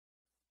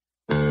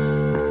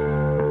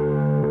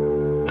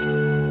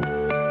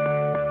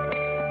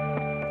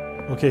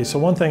Okay, so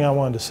one thing I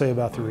wanted to say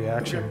about the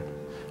reaction.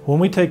 When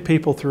we take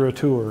people through a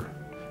tour,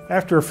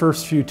 after the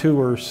first few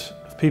tours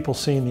of people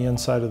seeing the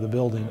inside of the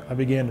building, I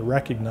began to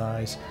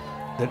recognize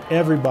that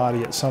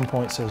everybody at some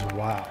point says,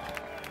 wow.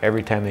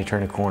 Every time they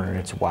turn a corner,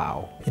 it's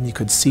wow. And you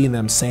could see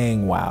them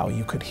saying wow,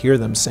 you could hear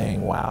them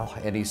saying wow.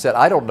 And he said,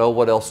 I don't know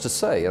what else to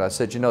say. And I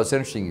said, you know, it's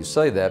interesting you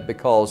say that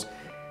because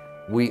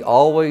we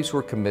always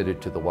were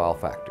committed to the wow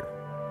factor.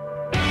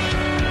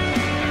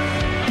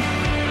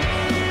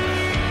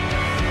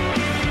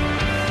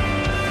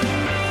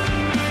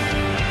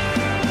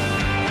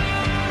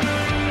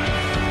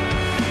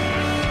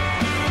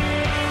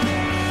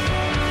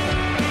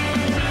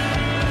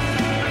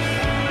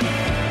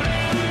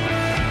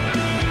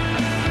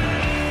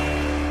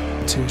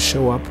 To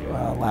show up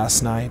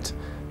last night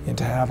and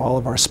to have all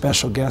of our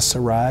special guests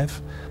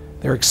arrive,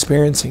 they're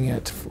experiencing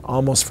it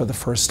almost for the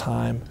first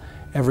time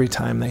every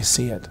time they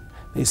see it.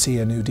 They see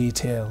a new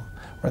detail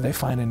or they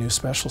find a new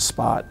special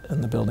spot in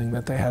the building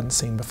that they hadn't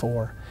seen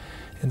before.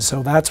 And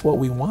so that's what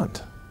we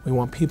want. We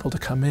want people to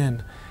come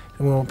in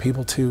and we want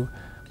people to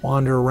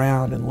wander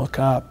around and look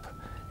up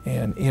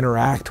and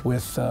interact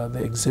with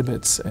the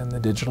exhibits and the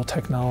digital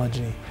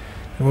technology.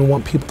 And we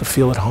want people to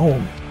feel at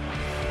home.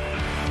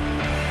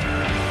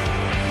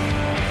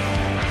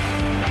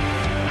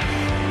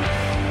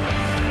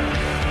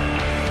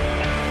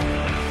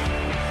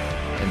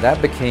 That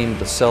became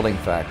the selling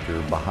factor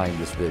behind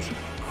this vision.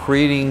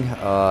 Creating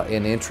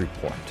an entry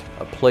point,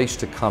 a place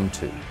to come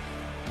to,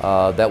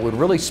 that would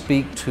really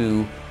speak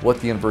to what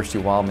the University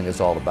of Wyoming is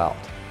all about.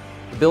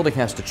 The building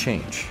has to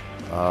change.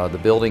 The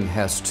building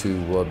has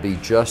to be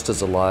just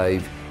as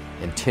alive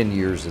in 10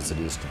 years as it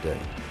is today.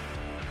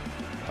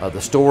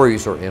 The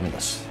stories are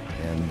endless,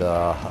 and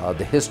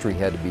the history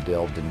had to be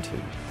delved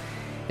into.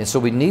 And so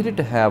we needed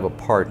to have a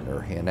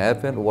partner, and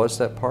Advent was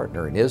that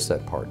partner and is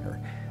that partner,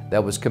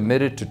 that was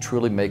committed to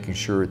truly making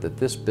sure that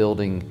this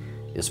building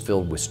is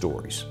filled with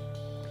stories.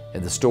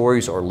 And the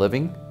stories are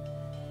living,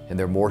 and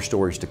there are more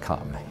stories to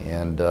come.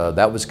 And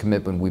that was a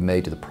commitment we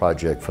made to the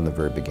project from the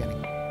very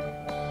beginning.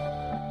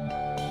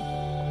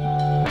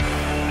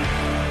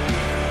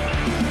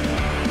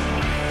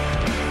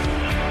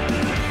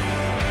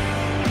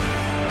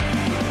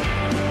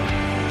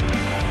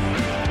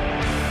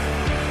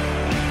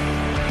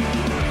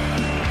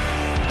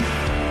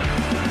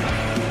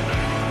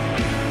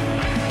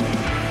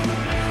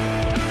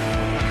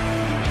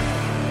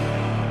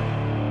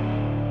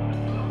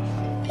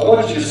 I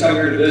want you to come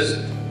here to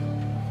visit.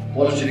 I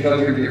want you to come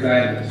here with your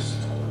families.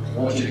 I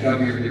want you to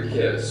come here with your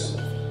kids,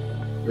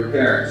 your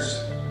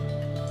parents,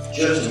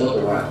 just to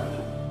look around.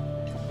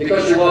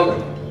 Because you're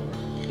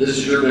welcome. This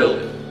is your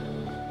building.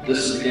 This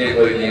is the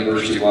gateway to the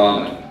University of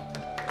Wyoming.